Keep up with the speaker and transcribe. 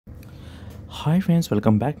Hi friends,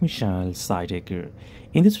 welcome back my channel SciTech.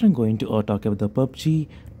 In this video I'm going to talk about the PUBG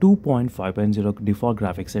 2.5.0 default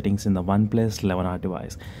graphics settings in the OnePlus 11R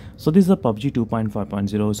device. So this is the PUBG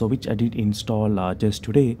 2.5.0, so which I did install just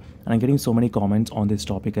today, and I'm getting so many comments on this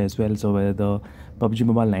topic as well. So whether the PUBG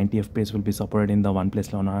Mobile 90 FPS will be supported in the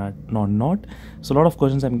OnePlus 11R or not. So a lot of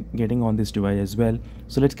questions I'm getting on this device as well.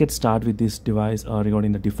 So let's get started with this device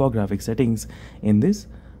regarding the default graphics settings in this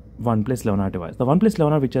OnePlus 11R device. The OnePlus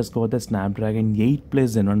 11R, which has got the Snapdragon 8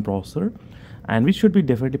 Plus Gen 1 processor, and which should be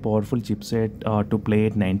definitely powerful chipset to play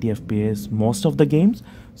at 90 FPS most of the games,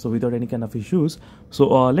 so without any kind of issues. So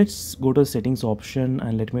let's go to the settings option,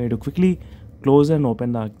 and let me quickly close and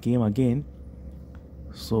open the game again.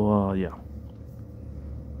 So yeah,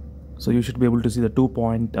 so you should be able to see the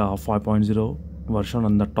 2.5.0 version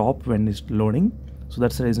on the top when it's loading. So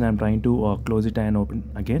that's the reason I'm trying to close it and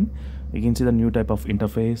open again. You can see the new type of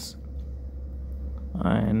interface,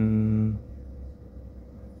 and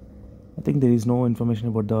I think there is no information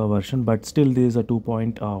about the version, but still there is a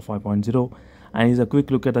 2.5.0. and here's a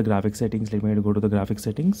quick look at the graphics settings. Let me go to the graphics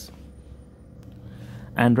settings,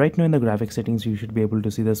 and right now in the graphics settings you should be able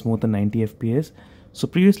to see the smooth and 90 FPS. So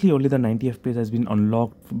previously only the 90 FPS has been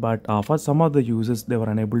unlocked, but for some of the users they were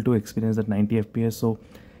unable to experience that 90 FPS. So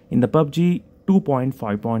in the PUBG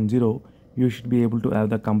 2.5.0 you should be able to have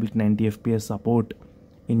the complete 90 FPS support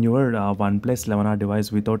in your OnePlus 11R device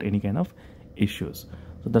without any kind of issues.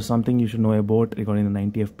 So that's something you should know about regarding the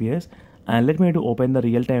 90 FPS. And let me open the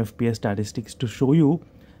real-time FPS statistics to show you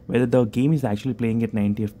whether the game is actually playing at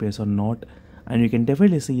 90 FPS or not. And you can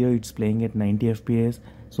definitely see here it's playing at 90 FPS,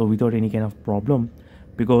 so without any kind of problem,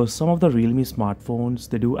 because some of the Realme smartphones,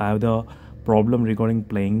 they do have the problem regarding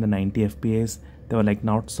playing the 90 FPS. They were like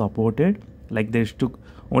not supported, like they should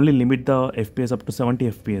only limit the FPS up to 70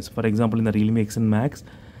 FPS, for example in the Realme XN Max.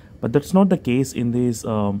 But that's not the case in this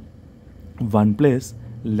OnePlus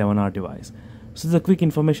 11R device. So this is a quick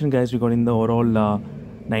information guys regarding the overall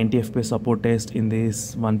 90 FPS support test in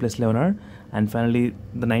this OnePlus 11R, and finally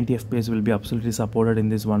the 90 FPS will be absolutely supported in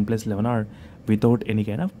this OnePlus 11R without any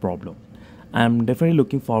kind of problem. I'm definitely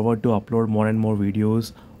looking forward to upload more and more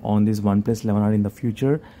videos on this OnePlus 11R in the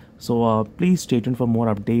future. So please stay tuned for more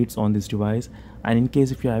updates on this device, and in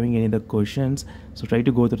case if you're having any other questions, so try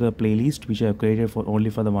to go through the playlist which I have created for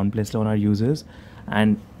only for the OnePlus 11R users.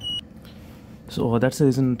 And so that's the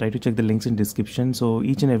reason, try to check the links in description. So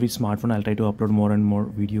each and every smartphone I'll try to upload more and more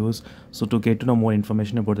videos, so to get to know more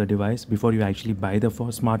information about the device before you actually buy the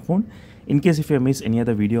first smartphone. In case if you miss any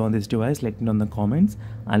other video on this device, let me know in the comments.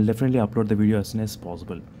 I'll definitely upload the video as soon as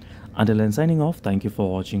possible. Until then, signing off, thank you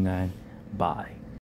for watching and bye.